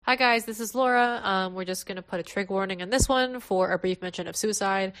Hi guys, this is Laura. We're just going to put a trigger warning on this one for a brief mention of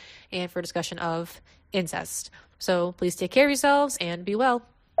suicide and for discussion of incest. So please take care of yourselves and be well.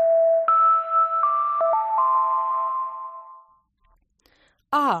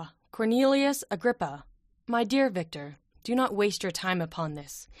 Ah, Cornelius Agrippa. My dear Victor, do not waste your time upon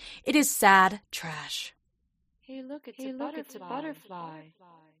this. It is sad trash. Hey, look, it's a butterfly.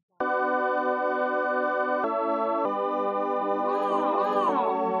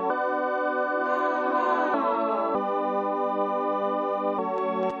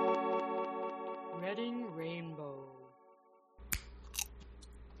 Reading Rainbow.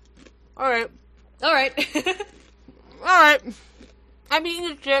 All right. All right. I'm eating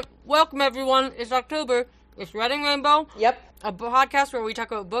the chip. Welcome, everyone. It's October. It's Reading Rainbow. Yep. A podcast where we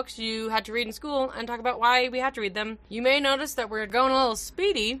talk about books you had to read in school and talk about why we had to read them. You may notice that we're going a little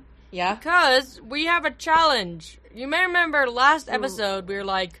speedy. Yeah. Because we have a challenge. You may remember last episode we were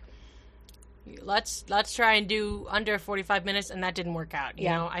like, let's try and do under 45 minutes, and that didn't work out. You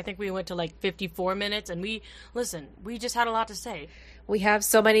know, I think we went to like 54 minutes, and we just had a lot to say. We have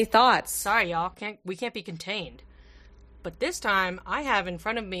so many thoughts. Sorry, y'all. We can't be contained. But this time, I have in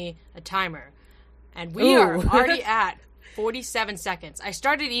front of me a timer, and we are already at 47 seconds. I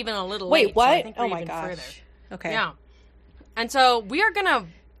started even a little late. Wait, what? So I think we're Oh my even gosh. further. Okay. Yeah. And so we are gonna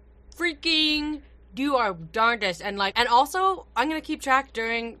freaking do our darndest, and also I'm gonna keep track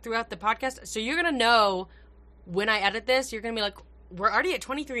throughout the podcast. So you're gonna know when I edit this. You're gonna be like, we're already at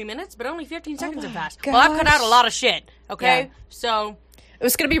 23 minutes, but only 15 seconds have passed. Well, I've cut out a lot of shit. Okay, so. It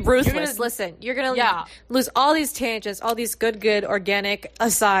was going to be ruthless. Listen, you're going to lose all these tangents, all these good, organic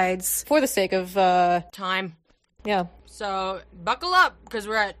asides for the sake of time. Yeah. So buckle up, because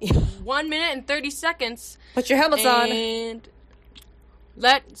we're at 1 minute and 30 seconds. Put your helmets on. And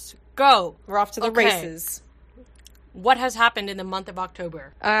let's go. We're off to the races. What has happened in the month of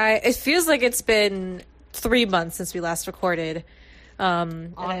October? It feels like it's been 3 months since we last recorded.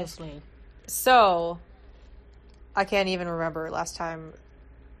 Honestly. So, I can't even remember last time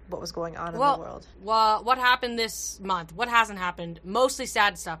what was going on in the world. Well, what happened this month? What hasn't happened? Mostly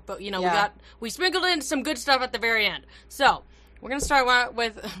sad stuff, but we sprinkled in some good stuff at the very end. So we're gonna start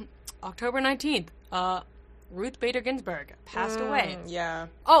with October 19th. Ruth Bader Ginsburg passed away. Yeah.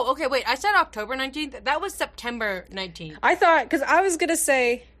 Oh, okay. Wait, I said October 19th. That was September 19th. I thought, because I was gonna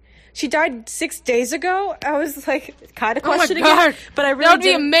say she died 6 days ago. I was like kind of questioning it, but I really that would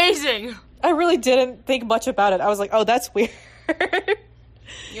be amazing. I really didn't think much about it. I was like, oh, that's weird.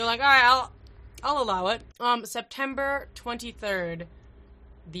 You're like, all right, I'll allow it. September 23rd,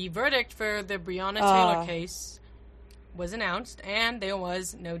 the verdict for the Breonna Taylor case was announced, and there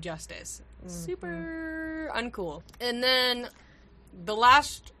was no justice. Super uncool. And then the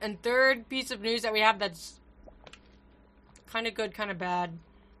last and third piece of news that we have that's kind of good, kind of bad,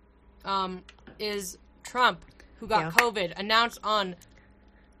 is Trump, who got COVID, announced on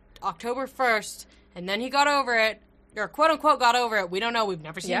October 1st, and then he got over it, or quote-unquote got over it. We don't know. We've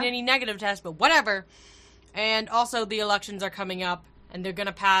never seen any negative tests, but whatever. And also, the elections are coming up, and they're going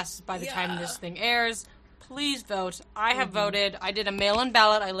to pass by the time this thing airs. Please vote. I have voted. I did a mail-in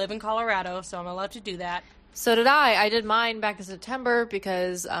ballot. I live in Colorado, so I'm allowed to do that. So did I. I did mine back in September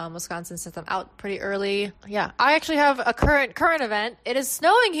because Wisconsin sent them out pretty early. Yeah. I actually have a current event. It is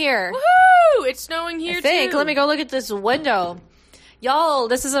snowing here. Woohoo! It's snowing here, too. Let me go look at this window. Y'all,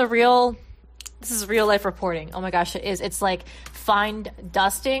 this is real life reporting. Oh my gosh, it is. It's like fine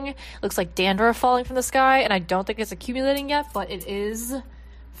dusting. Looks like dandruff falling from the sky, and I don't think it's accumulating yet, but it is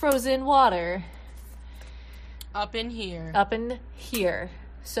frozen water. Up in here.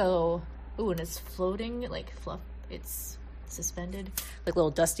 So, and it's floating, like fluff. It's suspended, like little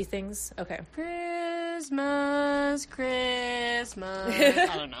dusty things. Okay. Christmas.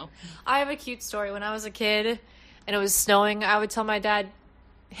 I don't know. I have a cute story. When I was a kid and it was snowing, I would tell my dad,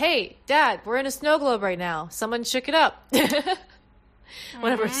 hey, Dad, we're in a snow globe right now. Someone shook it up.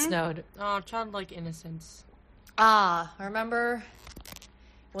 Whenever it snowed. Oh, childlike innocence. Remember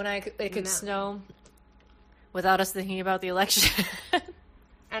when it could snow without us thinking about the election?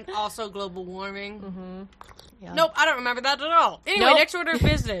 And also global warming. Mm-hmm. Yeah. Nope, I don't remember that at all. Anyway, next order of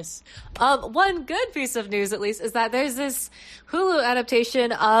business. One good piece of news, at least, is that there's this Hulu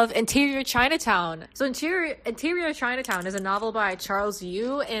adaptation of Interior Chinatown. So Interior Chinatown is a novel by Charles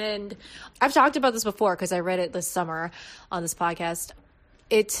Yu, and I've talked about this before because I read it this summer on this podcast.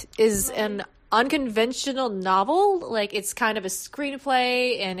 It is an unconventional novel. Like, it's kind of a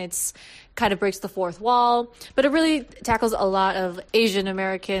screenplay, and it's kind of breaks the fourth wall, but it really tackles a lot of Asian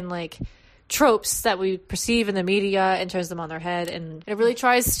American, like, tropes that we perceive in the media and turns them on their head. And it really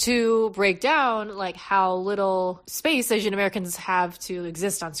tries to break down like how little space Asian Americans have to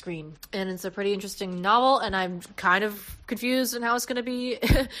exist on screen. And it's a pretty interesting novel, and I'm kind of confused on how it's going to be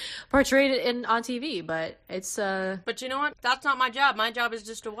portrayed on TV, but it's But you know what? That's not my job. My job is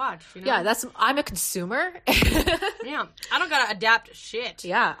just to watch, you know? Yeah, I'm a consumer. Yeah. I don't gotta adapt shit.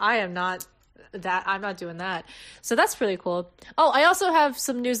 Yeah, I'm not doing that. So that's pretty cool. Oh, I also have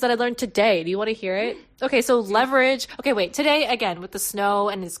some news that I learned today. Do you want to hear it? Okay, so Leverage. Okay, wait. Today, again, with the snow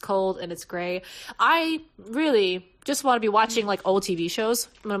and it's cold and it's gray, I really just want to be watching like old TV shows.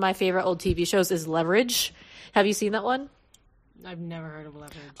 One of my favorite old TV shows is Leverage. Have you seen that one? I've never heard of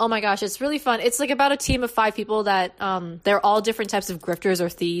Leverage. Oh my gosh, it's really fun. It's like about a team of 5 people that they're all different types of grifters or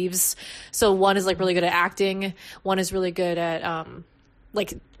thieves. So one is like really good at acting. One is really good at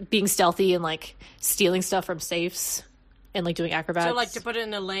like being stealthy and like stealing stuff from safes and like doing acrobats. So like to put it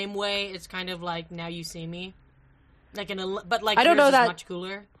in a lame way, it's kind of like Now You See Me, like but like I don't know yours that is much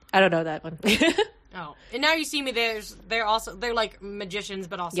cooler. I don't know that one. Oh, and Now You See Me. They're like magicians,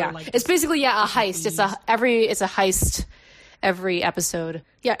 but also Yeah, like it's basically a heist. It's a heist every episode.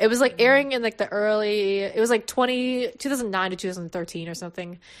 Yeah, it was like airing in like it was like 2009 to 2013 or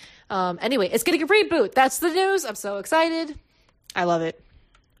something. Anyway, it's getting a reboot. That's the news. I'm so excited. I love it.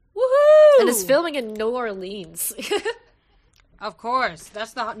 Woohoo! And it's filming in New Orleans. Of course,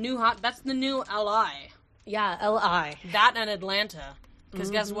 that's the new LI. Yeah, LI. That and Atlanta.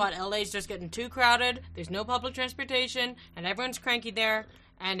 Because guess what? LA's just getting too crowded. There's no public transportation, and everyone's cranky there,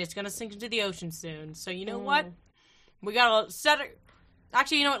 and it's gonna sink into the ocean soon. So you know what? We gotta set it.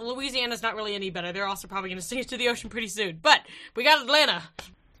 Actually, you know what? Louisiana's not really any better. They're also probably gonna sink into the ocean pretty soon. But we got Atlanta.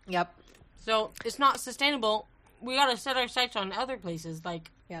 Yep. So it's not sustainable. We gotta set our sights on other places, like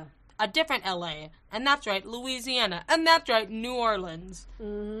a different LA. And that's right, Louisiana. And that's right, New Orleans.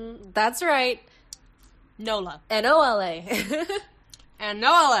 That's right. NOLA. NOLA. And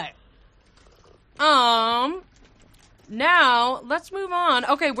no LA. Now, let's move on.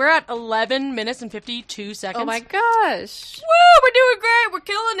 Okay, we're at 11 minutes and 52 seconds. Oh my gosh. Woo, we're doing great. We're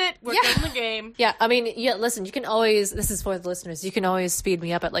killing it. We're killing the game. Yeah, I mean, listen, you can always, this is for the listeners, you can always speed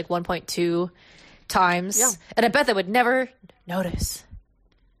me up at like 1.2 times. Yeah. And I bet they would never notice.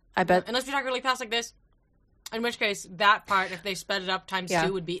 I bet. Unless we talk really fast like this. In which case, that part, if they sped it up times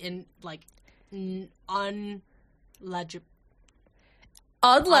 2, would be in, like, unlegible.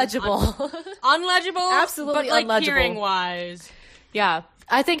 Unlegible. Unlegible? Absolutely but, like, unlegible. hearing-wise. Yeah.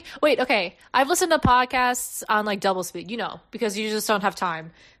 I think, wait, okay. I've listened to podcasts on, like, double speed, because you just don't have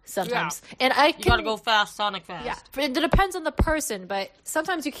time sometimes. Yeah. And You gotta go fast, sonic fast. Yeah. It depends on the person, but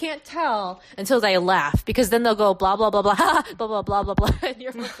sometimes you can't tell until they laugh, because then they'll go blah, blah, blah, blah, blah, blah, blah, blah, blah, and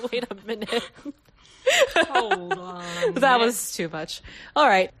you're like, wait a minute. Hold on. That was too much. All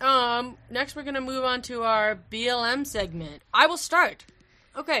right. Next we're gonna move on to our BLM segment. I will start.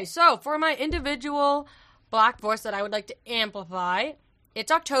 Okay, so for my individual black voice that I would like to amplify,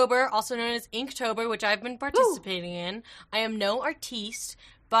 it's October, also known as Inktober, which I've been participating in. I am no artiste,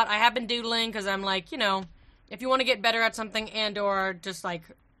 but I have been doodling because I'm like, if you want to get better at something and or just like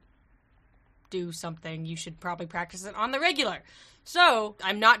do something, you should probably practice it on the regular. So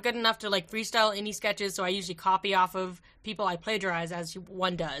I'm not good enough to like freestyle any sketches, so I usually copy off of people I plagiarize, as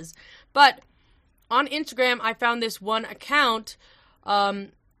one does. But on Instagram, I found this one account. The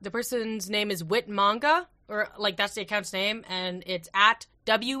person's name is Wit Manga, or like that's the account's name, and it's at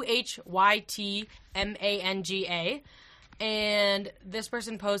WHYTMANGA. And this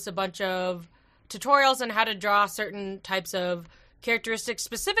person posts a bunch of tutorials on how to draw certain types of characteristics,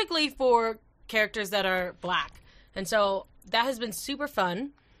 specifically for characters that are black. And so that has been super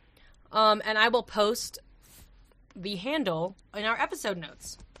fun. And I will post the handle in our episode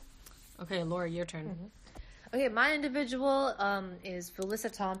notes. Okay, Laura, your turn. Mm-hmm. Okay, my individual is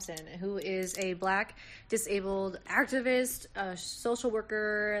Felissa Thompson, who is a black disabled activist, a social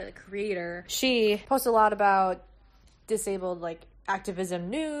worker, creator. She posts a lot about disabled like activism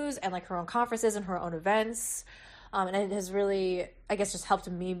news and like her own conferences and her own events. And it has really, I guess, just helped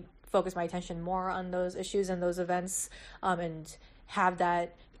me focus my attention more on those issues and those events, and have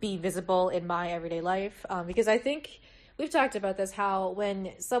that be visible in my everyday life. Because I think we've talked about this, how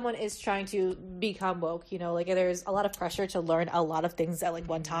when someone is trying to become woke, like there's a lot of pressure to learn a lot of things at like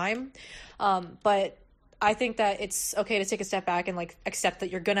one time. But I think that it's okay to take a step back and like accept that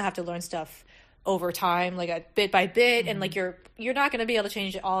you're going to have to learn stuff over time, like a bit by bit. And like you're not going to be able to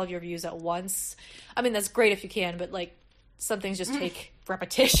change all of your views at once. I mean, that's great if you can, but like some things just take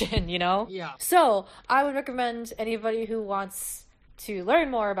repetition, Yeah. So I would recommend anybody who wants to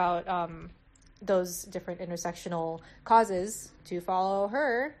learn more about those different intersectional causes to follow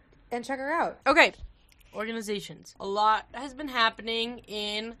her and check her out. Okay. Organizations. A lot has been happening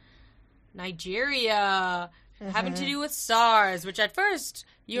in Nigeria. Having to do with SARS, which at first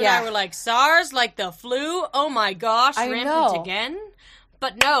you and I were like, SARS, like the flu? Oh my gosh, rampant again?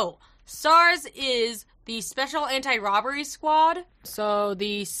 But no, SARS is the Special Anti-Robbery Squad. So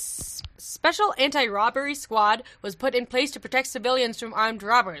the Special Anti-Robbery Squad was put in place to protect civilians from armed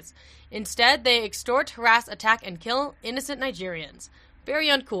robbers. Instead, they extort, harass, attack, and kill innocent Nigerians. Very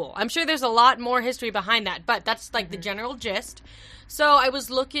uncool. I'm sure there's a lot more history behind that, but that's like the general gist. So I was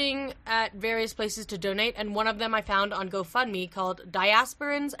looking at various places to donate, and one of them I found on GoFundMe called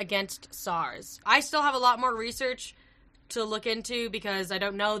Diasporans Against SARS. I still have a lot more research to look into because I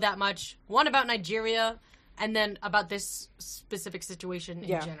don't know that much, one, about Nigeria, and then about this specific situation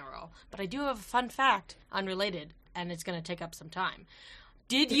in general. But I do have a fun fact, unrelated, and it's going to take up some time.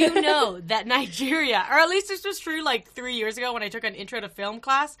 Did you know that Nigeria, or at least this was true like 3 years ago when I took an intro to film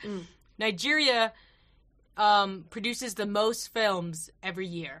class, Nigeria produces the most films every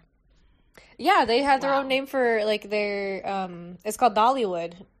year. Yeah, they have their own name for, like, their, it's called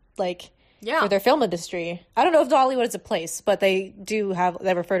Dollywood, like, for their film industry. I don't know if Dollywood is a place, but they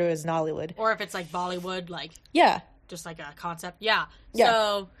refer to it as Nollywood. Or if it's, like, Bollywood, like... Yeah. Just like a concept. Yeah.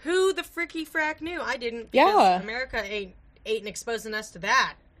 So, who the fricky frack knew? I didn't, because America ain't exposing us to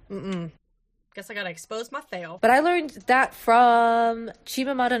that. Guess I gotta expose my fail. But I learned that from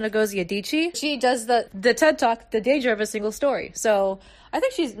Chimamanda Ngozi Adichie. She does the TED Talk, The Danger of a Single Story. So I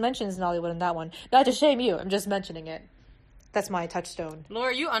think she mentions Nollywood in that one. Not to shame you, I'm just mentioning it. That's my touchstone. Laura,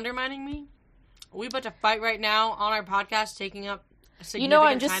 are you undermining me? Are we about to fight right now on our podcast, taking up a significant You know,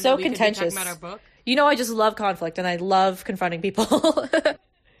 I'm just time so that we contentious. could be talking about our book? You know, I just love conflict, and I love confronting people.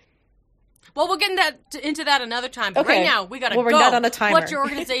 Well, we'll get into that another time. But right now, we gotta go. We're not on the timer. What's your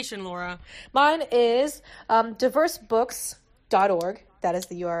organization, Laura? Mine is diversebooks.org. That is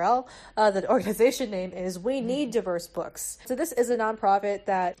the URL. The organization name is We Need Diverse Books. So this is a nonprofit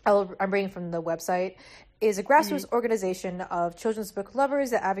that I'm bringing from the website. Is a grassroots organization of children's book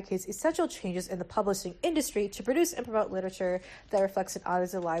lovers that advocates essential changes in the publishing industry to produce and promote literature that reflects and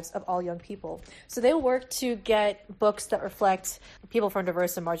honors the lives of all young people. So they work to get books that reflect people from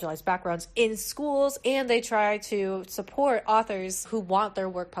diverse and marginalized backgrounds in schools, and they try to support authors who want their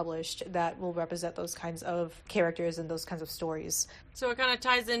work published that will represent those kinds of characters and those kinds of stories. So it kind of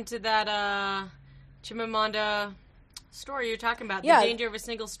ties into that Chimamanda story you're talking about, the danger of a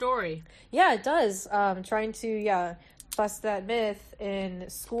single story. Yeah, it does. Trying to, bust that myth in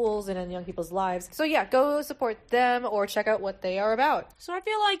schools and in young people's lives. So go support them or check out what they are about. So I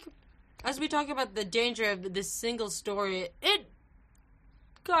feel like, as we talk about the danger of this single story, it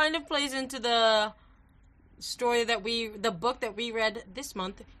kind of plays into the story the book that we read this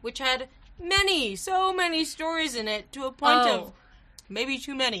month, which had so many stories in it to a point of maybe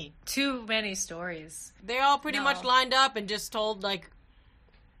too many. Too many stories. They all pretty much lined up and just told, like,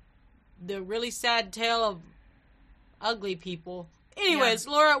 the really sad tale of ugly people. Anyways,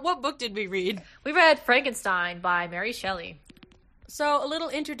 Laura, what book did we read? We read Frankenstein by Mary Shelley. So, a little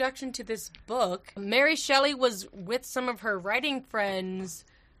introduction to this book. Mary Shelley was with some of her writing friends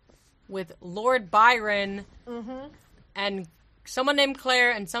with Lord Byron and someone named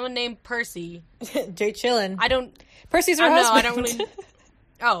Claire and someone named Percy. Jay Chillin. Percy's her husband. I don't really...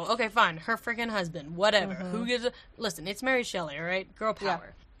 Oh, okay, fine. Her freaking husband. Whatever. Who gives a... Listen, it's Mary Shelley, all right? Girl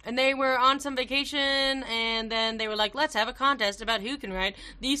power. Yeah. And they were on some vacation, and then they were like, let's have a contest about who can write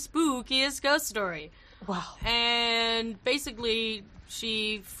the spookiest ghost story. Wow. And basically,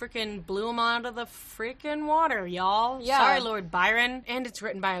 she freaking blew him out of the freaking water, y'all. Yeah. Sorry, Lord Byron. And it's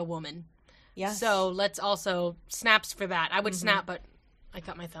written by a woman. Yes. So let's also... Snaps for that. I would snap, but I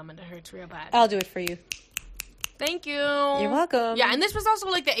cut my thumb and it hurts real bad. I'll do it for you. Thank you. You're welcome. Yeah, and this was also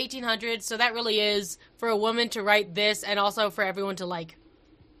like the 1800s, so that really is for a woman to write this and also for everyone to, like,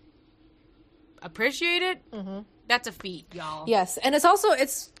 appreciate it. That's a feat, y'all. Yes, and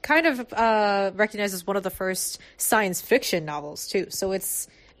it's kind of recognized as one of the first science fiction novels, too. So it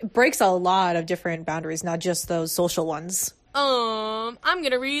breaks a lot of different boundaries, not just those social ones. I'm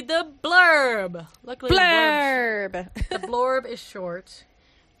gonna read the blurb. Luckily, the blurb is short.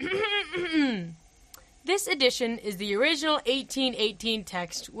 This edition is the original 1818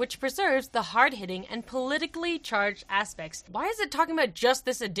 text, which preserves the hard-hitting and politically charged aspects. Why is it talking about just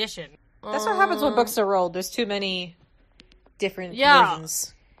this edition? That's what happens when books are old. There's too many different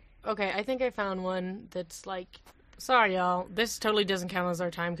versions. Okay, I think I found one that's like... Sorry, y'all. This totally doesn't count as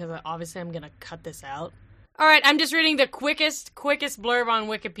our time because obviously I'm going to cut this out. Alright, I'm just reading the quickest blurb on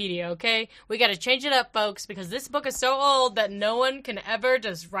Wikipedia, okay? We gotta change it up, folks, because this book is so old that no one can ever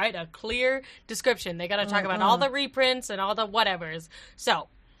just write a clear description. They gotta talk about all the reprints and all the whatevers. So,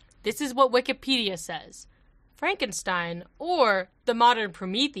 This is what Wikipedia says. Frankenstein, or The Modern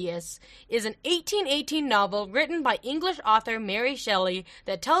Prometheus, is an 1818 novel written by English author Mary Shelley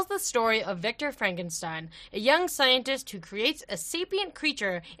that tells the story of Victor Frankenstein, a young scientist who creates a sapient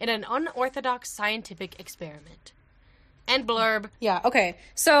creature in an unorthodox scientific experiment. End blurb. Yeah, okay.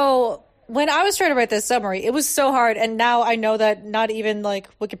 So when I was trying to write this summary, it was so hard, and now I know that not even, like,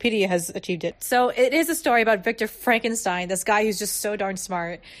 Wikipedia has achieved it. So it is a story about Victor Frankenstein, this guy who's just so darn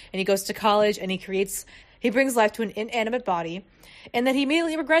smart, and he goes to college, and he brings life to an inanimate body, and then he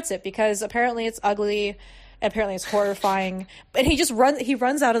immediately regrets it because apparently it's ugly, apparently it's horrifying, and he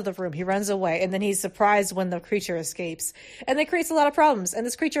runs out of the room, he runs away, and then he's surprised when the creature escapes, and that creates a lot of problems, and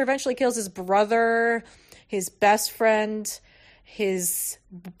this creature eventually kills his brother, his best friend, his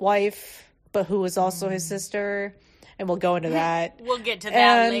wife, but who is also his sister, and we'll go into that. We'll get to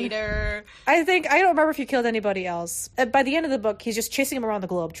that later. I don't remember if he killed anybody else. By the end of the book, he's just chasing him around the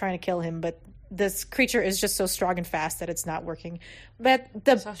globe, trying to kill him, but this creature is just so strong and fast that it's not working. But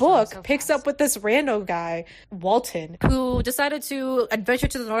the book picks up with this rando guy, Walton, who decided to adventure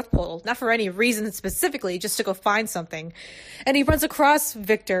to the North Pole, not for any reason specifically, just to go find something. And he runs across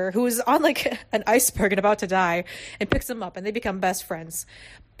Victor, who is on like an iceberg and about to die, and picks him up, and they become best friends.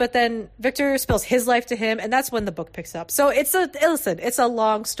 But then Victor spills his life to him, and that's when the book picks up. So it's a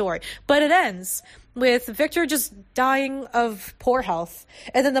long story. But it ends with Victor just dying of poor health.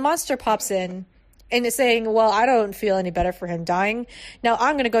 And then the monster pops in and is saying, well, I don't feel any better for him dying. Now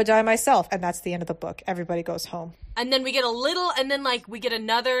I'm going to go die myself. And that's the end of the book. Everybody goes home. And then we get we get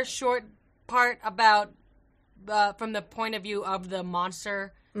another short part about, from the point of view of the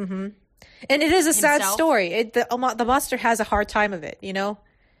monster. Mm-hmm. And it is a sad story. The monster has a hard time of it, you know?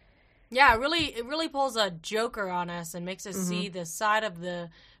 Yeah, it really pulls a Joker on us and makes us see the side of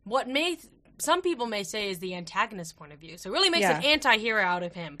some people may say is the antagonist point of view. So it really makes an anti-hero out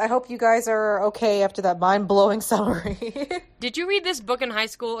of him. I hope you guys are okay after that mind-blowing summary. Did you read this book in high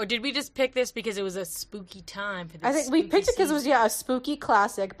school, or did we just pick this because it was a spooky time for this? I think we picked it because it was, a spooky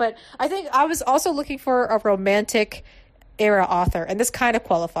classic. But I think I was also looking for a romantic era author, and this kind of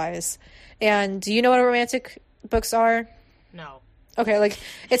qualifies. And do you know what romantic books are? No. Okay, like,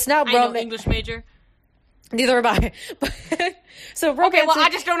 it's not I know English major. Neither am I. So romantic... Okay, well, I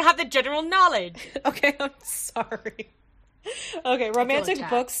just don't have the general knowledge. Okay, I'm sorry. Okay, romantic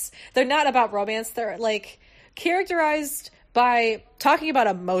books, they're not about romance. They're, like, characterized by talking about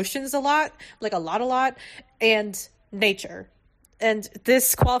emotions a lot, like a lot, and nature. And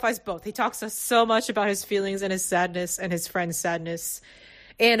this qualifies both. He talks so much about his feelings and his sadness and his friend's sadness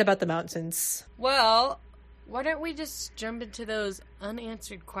and about the mountains. Well, why don't we just jump into those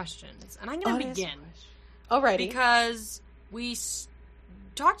unanswered questions? And I'm going to begin. Alrighty. Because we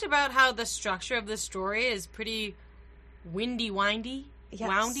talked about how the structure of the story is pretty windy.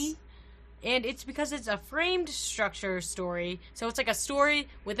 And it's because it's a framed structure story. So it's like a story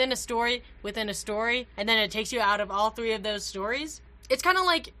within a story within a story. And then it takes you out of all three of those stories. It's kind of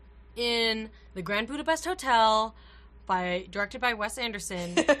like in The Grand Budapest Hotel, directed by Wes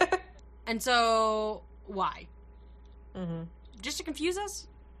Anderson. And so, why? Mm-hmm. Just to confuse us?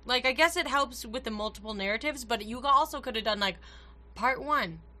 Like, I guess it helps with the multiple narratives, but you also could have done, like, part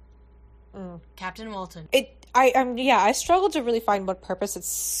 1. Captain Walton. I struggled to really find what purpose it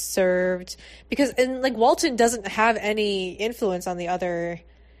served. Because, Walton doesn't have any influence on the other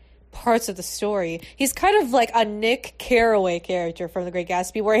parts of the story. He's kind of like a Nick Carraway character from The Great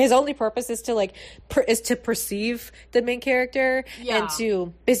Gatsby, where his only purpose is to, is to perceive the main character and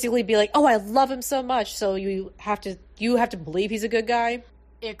to basically be like, oh, I love him so much, so you have to believe he's a good guy.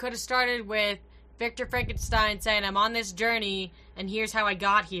 It could have started with Victor Frankenstein saying, I'm on this journey, and here's how I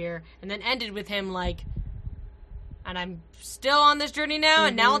got here, and then ended with him and I'm still on this journey now,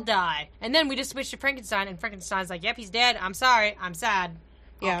 and now I'll die. And then we just switched to Frankenstein, and Frankenstein's like, yep, he's dead, I'm sorry, I'm sad.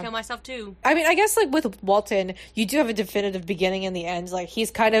 I'll kill myself too. I mean, I guess with Walton, you do have a definitive beginning and the end. Like, he's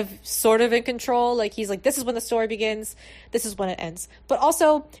kind of sort of in control. Like, he's like, this is when the story begins, this is when it ends. But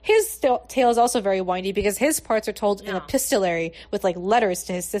also, his tale is also very windy because his parts are told in epistolary with letters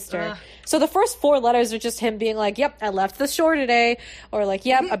to his sister. So the first 4 letters are just him being like, yep, I left the shore today, or like,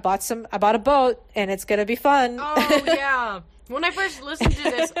 yep, I bought a boat and it's gonna be fun. Oh yeah. When I first listened to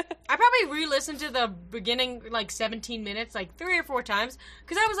this, I probably re-listened to the beginning 17 minutes 3 or 4 times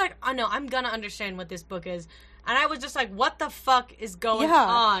because I was like, oh no, I'm gonna understand what this book is, and I was just like, what the fuck is going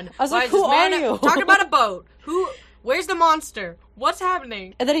on? I was like, who are you? Talking about a boat. Where's the monster? What's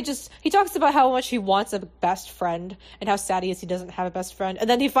happening? And then he talks about how much he wants a best friend and how sad he is he doesn't have a best friend, and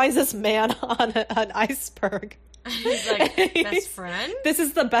then he finds this man on an iceberg. He's like, best friend? This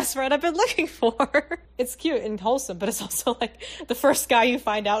is the best friend I've been looking for. It's cute and wholesome, but it's also like the first guy you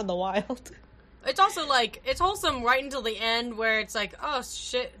find out in the wild. It's also like, it's wholesome right until the end where it's like, oh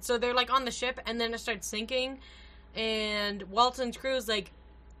shit. So they're like on the ship and then it starts sinking. And Walton's crew is like,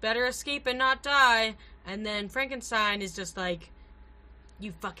 better escape and not die. And then Frankenstein is just like,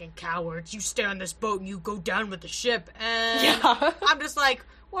 you fucking cowards. You stay on this boat and you go down with the ship. And I'm just like,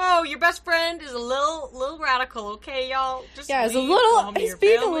 whoa, your best friend is a little radical, okay, y'all? Just he's he's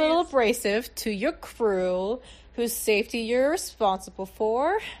being a little abrasive to your crew, whose safety you're responsible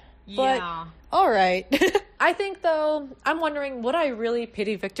for. But, all right. I think, though, I'm wondering, would I really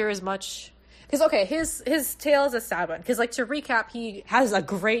pity Victor as much? Because, okay, his tale is a sad one. Because, like, to recap, he has a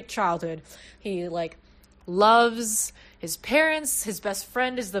great childhood. He, like, loves his parents. His best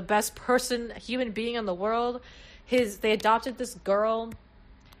friend is the best human being in the world. They adopted this girl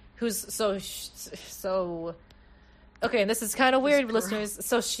who's so... Okay, and this is kind of weird, listeners.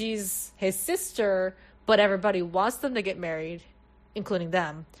 So she's his sister, but everybody wants them to get married, including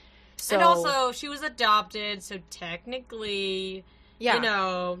them. So, and also, she was adopted, so technically,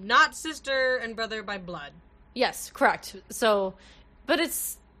 not sister and brother by blood. Yes, correct. So, but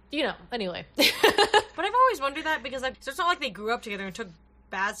it's, anyway. But I've always wondered that because, like, so it's not like they grew up together and took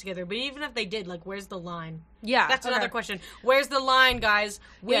baths together, but even if they did, like, where's the line? Yeah. That's another question. Where's the line, guys?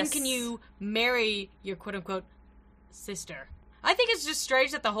 When can you marry your quote-unquote sister? I think it's just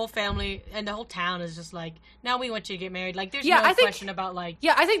strange that the whole family and the whole town is just like, now we want you to get married. Like, there's no question about, like...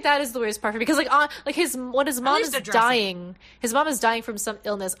 Yeah, I think that is the weirdest part. Because, when his mom is dying... His mom is dying from some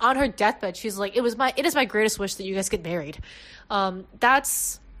illness. On her deathbed, she's like, it is my greatest wish that you guys get married.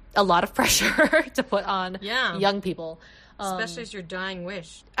 That's a lot of pressure to put on young people. Especially as your dying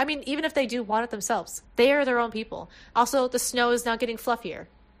wish. I mean, even if they do want it themselves. They are their own people. Also, the snow is now getting fluffier.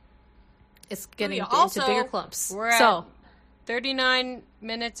 It's getting into bigger clumps. We're at 39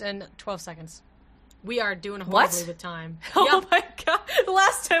 minutes and 12 seconds. We are doing horribly with time. Oh my god. The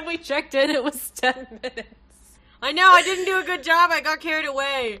last time we checked in, it was 10 minutes. I know, I didn't do a good job. I got carried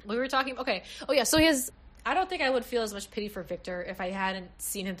away. We were talking... Okay. Oh yeah, so I don't think I would feel as much pity for Victor if I hadn't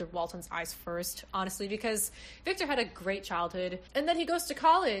seen him through Walton's eyes first, honestly, because Victor had a great childhood, and then he goes to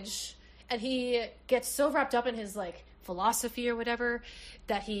college, and he gets so wrapped up in his, like, philosophy or whatever,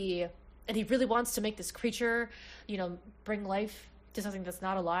 that he really wants to make this creature, bring life to something that's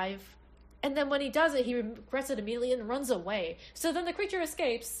not alive. And then when he does it, he regrets it immediately and runs away. So then the creature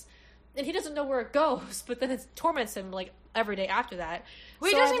escapes, and he doesn't know where it goes, but then it torments him, like, every day after that.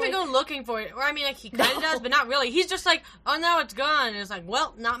 Well, he doesn't even go looking for it. Or, I mean, like, he kind of does, but not really. He's just like, oh, now it's gone. And it's like,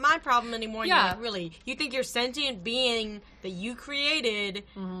 well, not my problem anymore. Yeah. Like, really? You think your sentient being that you created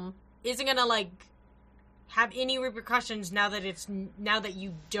isn't going to, like, have any repercussions now that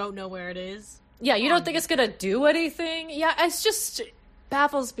you don't know where it is? Yeah, you don't think it's going to do anything? Yeah, it's just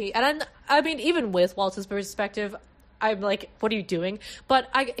baffles me. And I mean, even with Walt's perspective, I'm like, what are you doing? But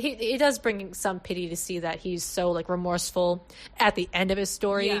he does bring some pity to see that he's so, like, remorseful at the end of his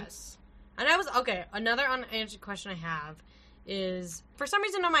story. Yes. And another unanswered question I have is, for some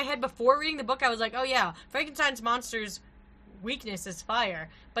reason in my head before reading the book, I was like, oh yeah, Frankenstein's monster's weakness is fire.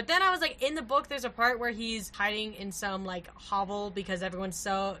 But then I was like, in the book, there's a part where he's hiding in some, like, hovel because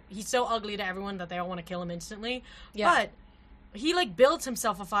he's so ugly to everyone that they all want to kill him instantly. Yeah. But he, like, builds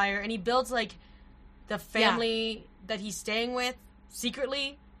himself a fire, and he builds, like, the family that he's staying with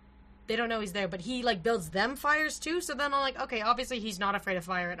secretly. They don't know he's there, but he, like, builds them fires too. So then I'm like, okay, obviously he's not afraid of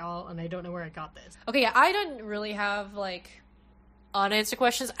fire at all, and I don't know where I got this. Okay, yeah, I didn't really have, like, unanswered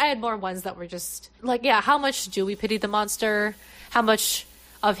questions. I had more ones that were just like, yeah, how much do we pity the monster? How much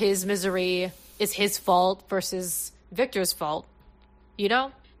of his misery is his fault versus Victor's fault?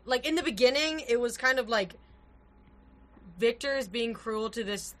 Like, in the beginning, it was kind of like Victor is being cruel to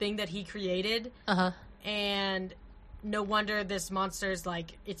this thing that he created. And no wonder this monster's,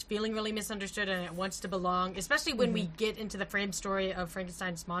 like, it's feeling really misunderstood and it wants to belong, especially when we get into the frame story of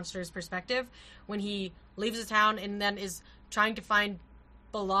Frankenstein's monster's perspective, when he leaves the town and then is trying to find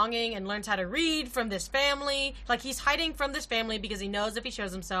belonging and learns how to read from this family. Like, he's hiding from this family because he knows if he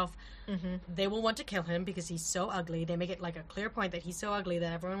shows himself, they will want to kill him because he's so ugly. They make it, like, a clear point that he's so ugly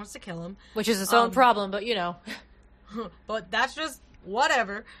that everyone wants to kill him. Which is his own problem, but, But that's just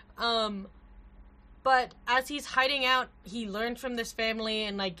whatever. But as he's hiding out, he learns from this family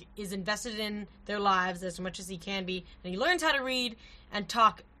and, like, is invested in their lives as much as he can be. And he learns how to read and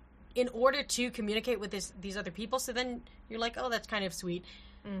talk in order to communicate with these other people. So then you're like, oh, that's kind of sweet.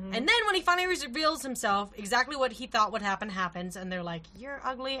 And then when he finally reveals himself, exactly what he thought would happen happens. And they're like, you're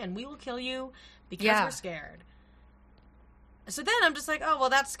ugly and we will kill you because we're scared. So then I'm just like, oh,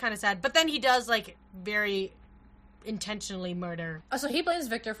 well, that's kind of sad. But then he does, like, very intentionally murder. So he blames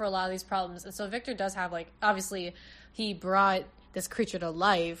Victor for a lot of these problems. And so Victor does have, like, obviously, he brought this creature to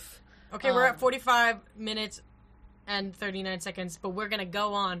life. Okay, we're at 45 minutes and 39 seconds, but we're going to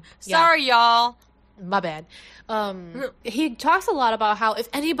go on. Sorry, y'all. My bad. He talks a lot about how if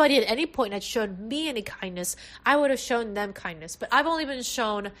anybody at any point had shown me any kindness, I would have shown them kindness. But I've only been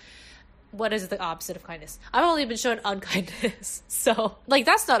shown... What is the opposite of kindness? I've only been shown unkindness. So, like,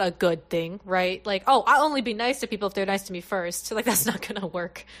 that's not a good thing, right? Like, oh, I'll only be nice to people if they're nice to me first. So, like, that's not gonna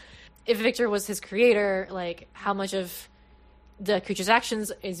work. If Victor was his creator, like, how much of the creature's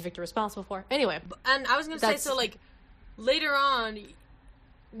actions is Victor responsible for? Anyway. And I was gonna say, so, like, later on,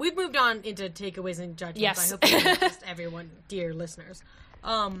 we've moved on into takeaways and judgments. Yes. I hope you just everyone, dear listeners.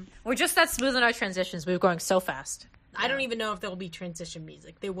 We're just that smooth in our transitions. We're going so fast. I don't even know if there'll be transition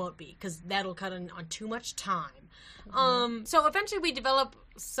music. There won't be, because that'll cut on too much time. So eventually we develop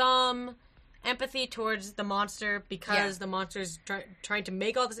some empathy towards the monster because the monster's trying to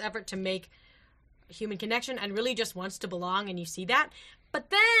make all this effort to make human connection and really just wants to belong, and you see that. But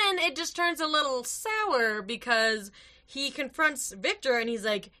then it just turns a little sour because he confronts Victor and he's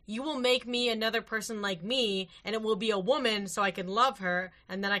like, you will make me another person like me, and it will be a woman so I can love her,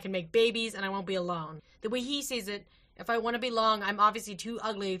 and then I can make babies and I won't be alone. The way he sees it, if I want to belong, I'm obviously too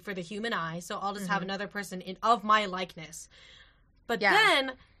ugly for the human eye, so I'll just have another person of my likeness. But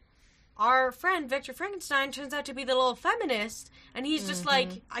then our friend Victor Frankenstein turns out to be the little feminist, and he's just like,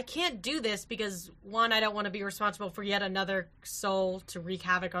 I can't do this because, one, I don't want to be responsible for yet another soul to wreak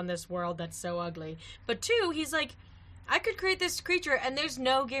havoc on this world that's so ugly. But two, he's like, I could create this creature, and there's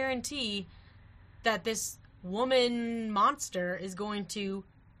no guarantee that this woman monster is going to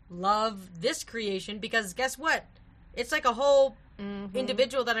love this creation, because guess what? It's like a whole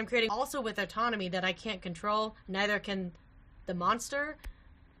individual that I'm creating, also with autonomy that I can't control. Neither can the monster.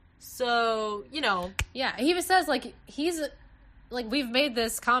 So, you know. Yeah, he even says, like, we've made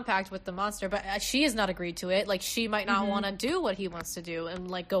this compact with the monster, but she has not agreed to it. Like, she might not want to do what he wants to do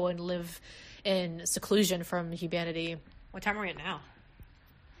and, like, go and live in seclusion from humanity. What time are we at now?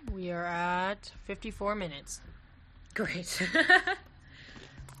 We are at 54 minutes. Great.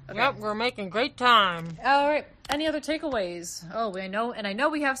 Okay. Yep, we're making great time. All right. Any other takeaways? Oh, I know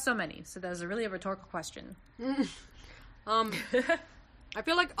we have so many. So that was really a rhetorical question. I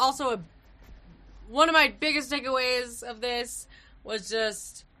feel like also one of my biggest takeaways of this was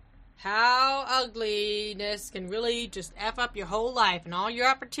just how ugliness can really just F up your whole life and all your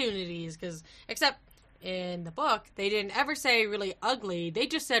opportunities. Because, except in the book, they didn't ever say really ugly. They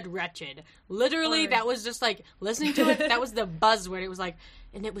just said wretched. Literally, that was just like, listening to it, that was the buzzword. It was like,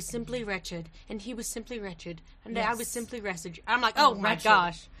 and it was simply wretched, and he was simply wretched, and I was simply wretched. I'm like, oh my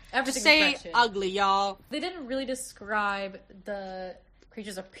gosh. Everything just say wretched. Ugly, y'all. They didn't really describe the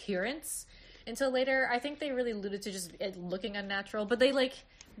creature's appearance until later. I think they really alluded to just it looking unnatural, but they, like,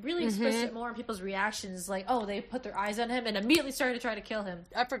 really expressed it more in people's reactions. Like, oh, they put their eyes on him and immediately started to try to kill him.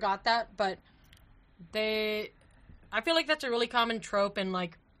 I forgot that, but I feel like that's a really common trope in,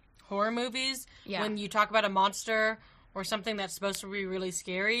 like, horror movies. Yeah. When you talk about a monster or something that's supposed to be really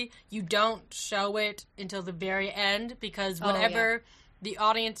scary, you don't show it until the very end, because whatever the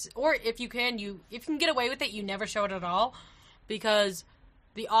audience, or if you can get away with it, you never show it at all, because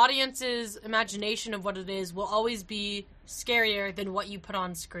the audience's imagination of what it is will always be scarier than what you put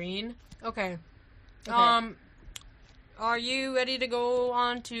on screen. Okay. Are you ready to go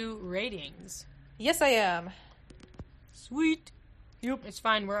on to ratings? Yes, I am. Sweet. Yep. It's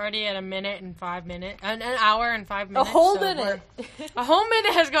fine. We're already at an hour and 5 minutes. A whole minute. A whole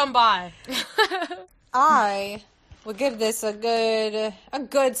minute has gone by. I would give this a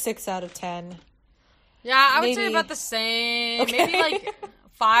good 6 out of 10. Yeah, I would say about the same. Okay. Maybe like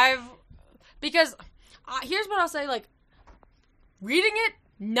 5. Because here's what I'll say: like, reading it,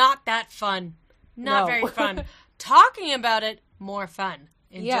 not that fun. Not very fun. Talking about it, more fun.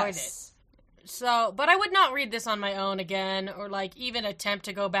 Enjoyed it. So, but I would not read this on my own again, or like even attempt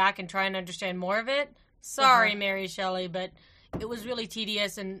to go back and try and understand more of it. Sorry, Mary Shelley, but it was really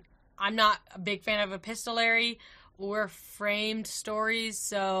tedious, and I'm not a big fan of epistolary or framed stories,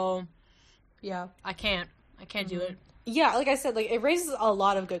 so yeah, I can't do it. Yeah, like I said, like, it raises a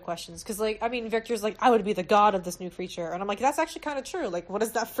lot of good questions, because, like, I mean, Victor's like, I would be the god of this new creature, and I'm like, that's actually kind of true. Like, what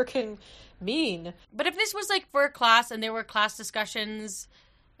does that freaking mean? But if this was like for a class and there were class discussions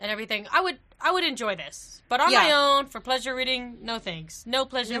and everything, I would enjoy this. But on my own, for pleasure reading, no thanks. No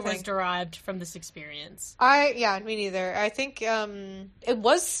pleasure was derived from this experience. Me neither. I think it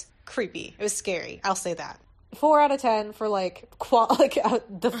was creepy. It was scary. I'll say that. 4 out of 10 for, like,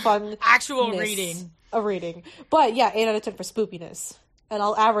 the fun actual reading. A reading. But yeah, 8 out of 10 for spoopiness. And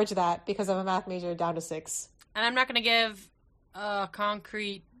I'll average that, because I'm a math major, down to 6. And I'm not going to give a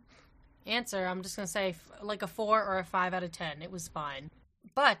concrete answer. I'm just going to say like a 4 or a 5 out of 10. It was fine.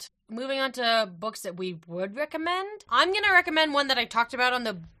 But moving on to books that we would recommend, I'm going to recommend one that I talked about on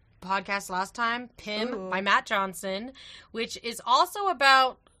the podcast last time, Pym by Matt Johnson, which is also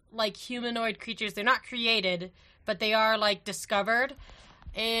about like humanoid creatures. They're not created, but they are like discovered.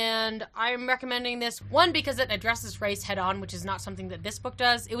 And I'm recommending this one because it addresses race head on, which is not something that this book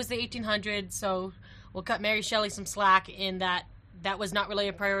does. It was the 1800s, so we'll cut Mary Shelley some slack in that was not really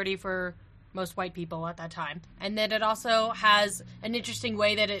a priority for most white people at that time. And then it also has an interesting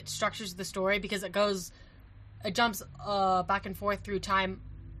way that it structures the story because it jumps back and forth through time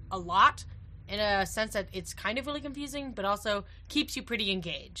a lot in a sense that it's kind of really confusing, but also keeps you pretty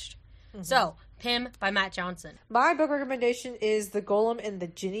engaged. Mm-hmm. So, Pym by Matt Johnson. My book recommendation is The Golem and the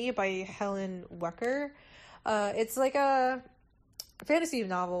Jinni by Helen Wecker. It's like a fantasy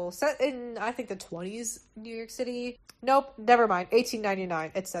novel set in, I think, the 20s New York City. Nope, never mind.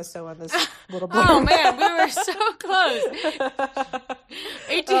 1899. It says so on this little book. Oh, man, we were so close.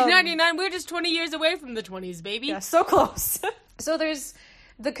 1899, we're just 20 years away from the 20s, baby. Yeah, so close. So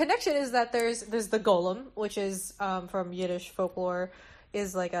the connection is that there's the golem, which is from Yiddish folklore,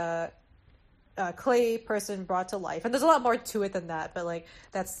 is like a clay person brought to life. And there's a lot more to it than that, but like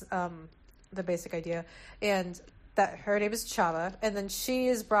that's the basic idea. And that her name is Chava, and then she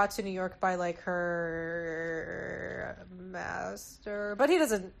is brought to New York by like her master, but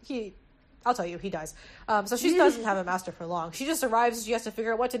I'll tell you, he dies. So she doesn't have a master for long. She just arrives, she has to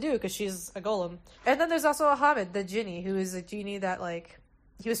figure out what to do because she's a golem. And then there's also Hamid, the genie, who is a genie that like,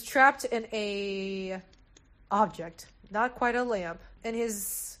 he was trapped in a object, not quite a lamp, and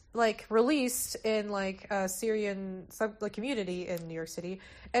his like released in like a Syrian community in New York City,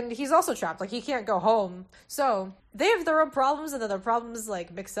 and he's also trapped, like he can't go home. So they have their own problems, and then their problems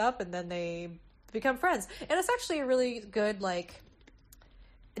like mix up, and then they become friends. And it's actually a really good like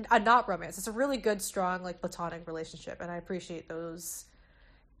not romance. It's a really good, strong like platonic relationship, and I appreciate those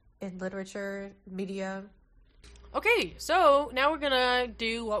in literature, media. Okay, so now we're gonna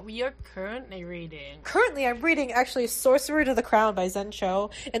do what we are currently reading. Currently, I'm reading actually Sorcerer to the Crown by Zen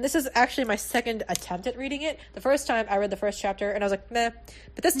Cho, and this is actually my second attempt at reading it. The first time I read the first chapter, and I was like, meh.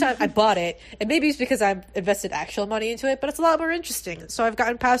 But this time I bought it, and maybe it's because I've invested actual money into it, but it's a lot more interesting. So I've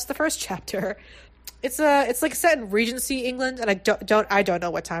gotten past the first chapter. It's like set in Regency England, and I don't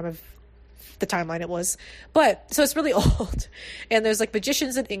know what time of the timeline it was, but so it's really old, and there's like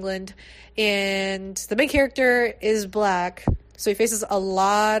magicians in England, and the main character is black, so he faces a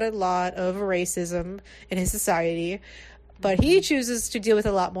lot of racism in his society, but he chooses to deal with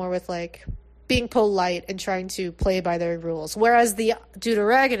a lot more with like being polite and trying to play by their rules, whereas the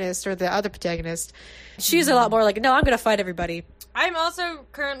deuteragonist, or the other protagonist, she's a lot more like, no, I'm gonna fight everybody. I'm also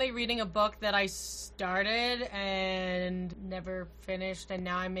currently reading a book that I started and never finished, and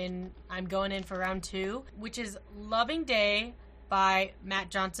now I'm going in for round 2, which is Loving Day by Matt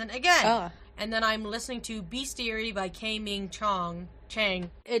Johnson again. And then I'm listening to Bestiary by K-Ming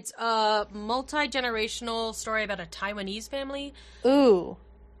Chang. It's a multi-generational story about a Taiwanese family. Ooh.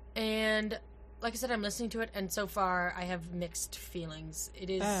 And like I said, I'm listening to it, and so far I have mixed feelings. It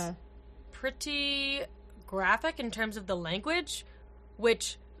is pretty graphic in terms of the language,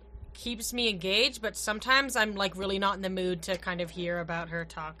 which keeps me engaged, but sometimes I'm like really not in the mood to kind of hear about her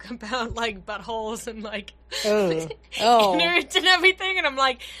talk about like buttholes and like innards and everything, and I'm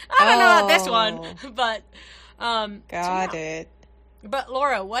like, I don't know about this one. But got it. But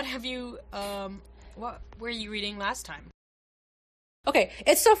Laura, what were you reading last time? Okay,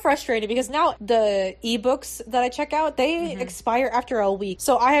 it's so frustrating because now the ebooks that I check out, they expire after a week.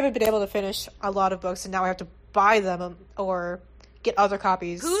 So I haven't been able to finish a lot of books, and now I have to buy them or get other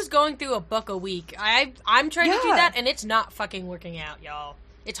copies. Who's going through a book a week? I'm trying to do that, and it's not fucking working out, y'all.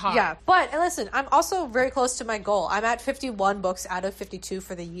 It's hard. Yeah, but listen, I'm also very close to my goal. I'm at 51 books out of 52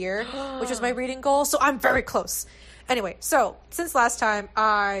 for the year, which is my reading goal, so I'm very close. Anyway, so since last time,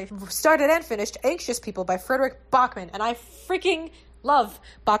 I started and finished Anxious People by Frederick Bachman, and I freaking love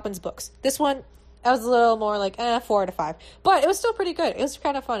Bachman's books. This one, I was a little more like 4 out of 5, but it was still pretty good. It was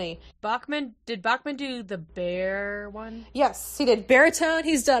kind of funny. Did Bachman do the bear one? Yes, he did Baritone.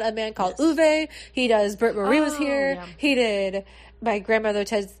 He's done A Man Called Uwe. He does Bert Marie Was Here. Yeah. He did My Grandmother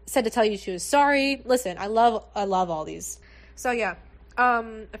Said to Tell You She Was Sorry. Listen, I love all these. So yeah, I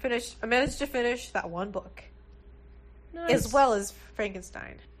managed to finish that one book. Nice. As well as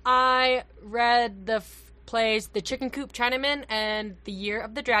Frankenstein. I read the plays The Chicken Coop Chinaman and The Year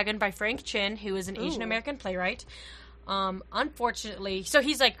of the Dragon by Frank Chin, who is an Asian American playwright. Unfortunately, so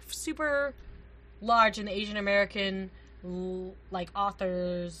he's like super large in the Asian American like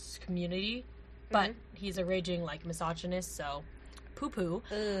authors community, but he's a raging, like, misogynist, so poo-poo.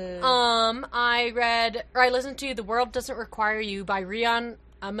 I listened to The World Doesn't Require You by Rhian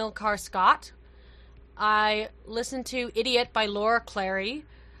Amilcar Scott. I listened to Idiot by Laura Clary.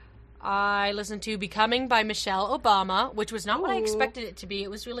 I listened to Becoming by Michelle Obama, which was not what I expected it to be.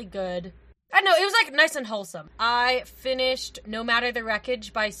 It was really good. I don't know, it was, like, nice and wholesome. I finished No Matter the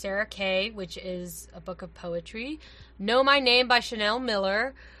Wreckage by Sarah Kay, which is a book of poetry. Know My Name by Chanel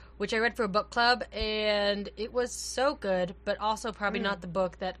Miller, which I read for a book club, and it was so good, but also probably not the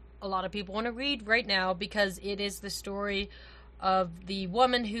book that a lot of people want to read right now, because it is the story of the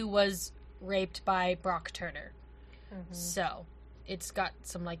woman who was raped by Brock Turner. So, it's got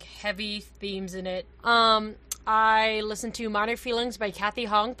some, like, heavy themes in it. I listened to Minor Feelings by Kathy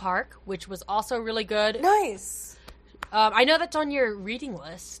Hong Park, which was also really good. Nice. I know that's on your reading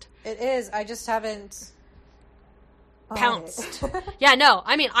list. It is. I just haven't pounced. Yeah, no.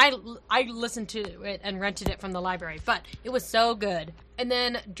 I mean, I listened to it and rented it from the library, but it was so good. And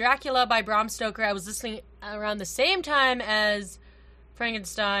then Dracula by Bram Stoker, I was listening around the same time as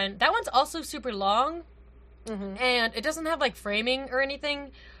Frankenstein. That one's also super long, and it doesn't have, like, framing or anything,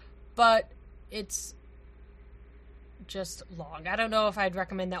 but it's just long. I don't know if I'd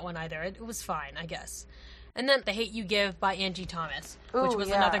recommend that one either. It was fine, I guess. And then The Hate You Give by Angie Thomas, which was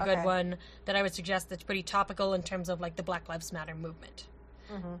another good one that I would suggest that's pretty topical in terms of, like, the Black Lives Matter movement.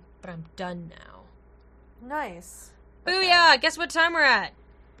 But I'm done now. Nice. Booyah! Guess what time we're at?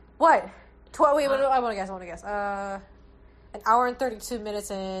 What? Wait, I want to guess. An hour and 32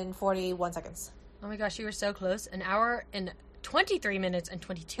 minutes and 41 seconds. Oh my gosh, you were so close. An hour and 23 minutes and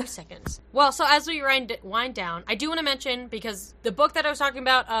 22 seconds. Well, so as we wind down, I do want to mention, because the book that I was talking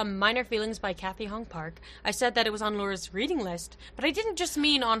about, Minor Feelings by Kathy Hong Park, I said that it was on Laura's reading list, but I didn't just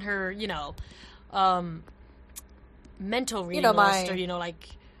mean on her, mental reading list, or, like,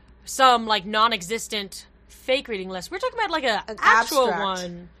 some, like, non-existent fake reading list. We're talking about, like, an actual abstract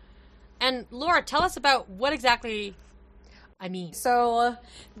one. And, Laura, tell us about what exactly I mean. So,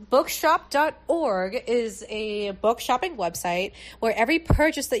 bookshop.org is a book shopping website where every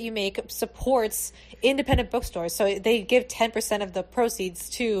purchase that you make supports independent bookstores. So they give 10% of the proceeds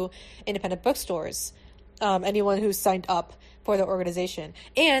to independent bookstores, anyone who's signed up for the organization.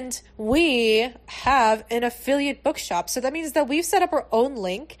 And we have an affiliate bookshop. So that means that we've set up our own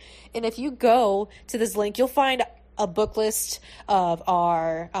link. And if you go to this link, you'll find a book list of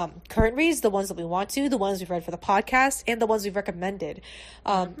our current reads, the ones that we want to, the ones we've read for the podcast, and the ones we've recommended.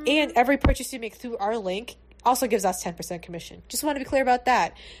 And every purchase you make through our link also gives us 10% commission. Just want to be clear about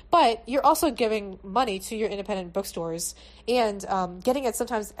that. But you're also giving money to your independent bookstores and getting it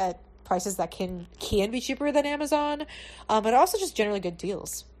sometimes at prices that can be cheaper than Amazon, but also just generally good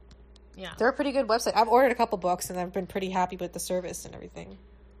deals. Yeah. They're a pretty good website. I've ordered a couple books and I've been pretty happy with the service and everything.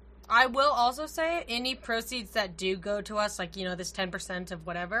 I will also say any proceeds that do go to us, like, this 10% of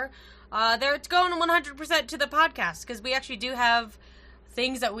whatever, it's going 100% to the podcast, because we actually do have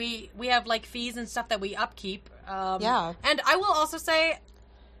things that we have, like, fees and stuff that we upkeep. Yeah. And I will also say,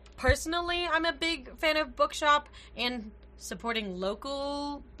 personally, I'm a big fan of Bookshop and supporting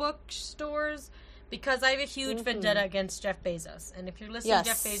local bookstores, because I have a huge vendetta against Jeff Bezos. And if you're listening to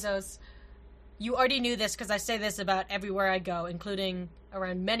Jeff Bezos, you already knew this, because I say this about everywhere I go, including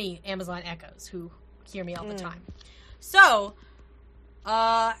around many Amazon Echoes who hear me all the time. So,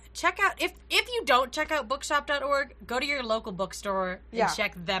 check out, if you don't check out bookshop.org, go to your local bookstore and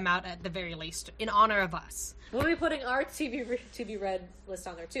check them out at the very least, in honor of us. We'll be putting our to be read list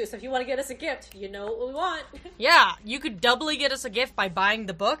on there too, so if you want to get us a gift, you know what we want. Yeah, you could doubly get us a gift by buying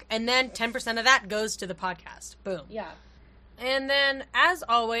the book, and then 10% of that goes to the podcast. Boom. Yeah. And then, as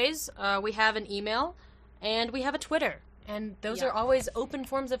always, we have an email, and we have a Twitter. And those are always open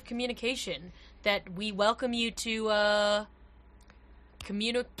forms of communication that we welcome you to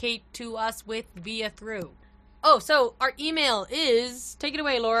communicate to us with through. Oh, so our email is... Take it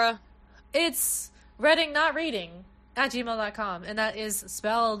away, Laura. It's readingnotreading @gmail.com, and that is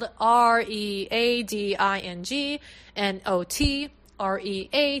spelled READING NOTREADING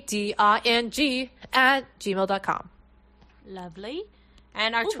 @gmail.com. Lovely.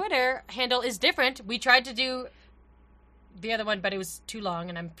 And our Twitter handle is different. We tried to do the other one, but it was too long,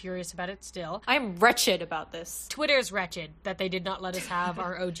 and I'm furious about it still. I'm wretched about this. Twitter's wretched that they did not let us have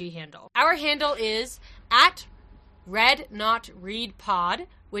our OG handle. Our handle is @ReadNotReadPod,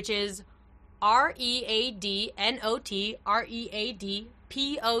 which is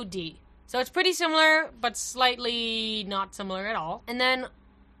ReadNotReadPod. So it's pretty similar, but slightly not similar at all. And then,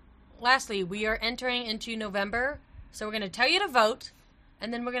 lastly, we are entering into November, so we're going to tell you to vote,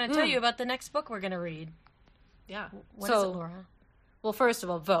 and then we're going to tell you about the next book we're going to read. Yeah. What is it, Laura? Well, first of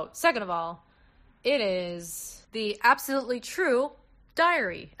all, vote. Second of all, It is The Absolutely True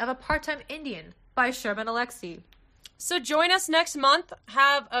Diary of a Part-Time Indian by Sherman Alexie. So join us next month.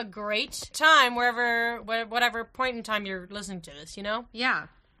 Have a great time whatever point in time you're listening to this, you know? Yeah.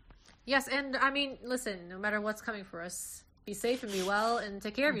 Yes, and I mean, listen, no matter what's coming for us, be safe and be well and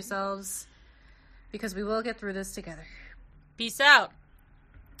take care of yourselves because we will get through this together. Peace out.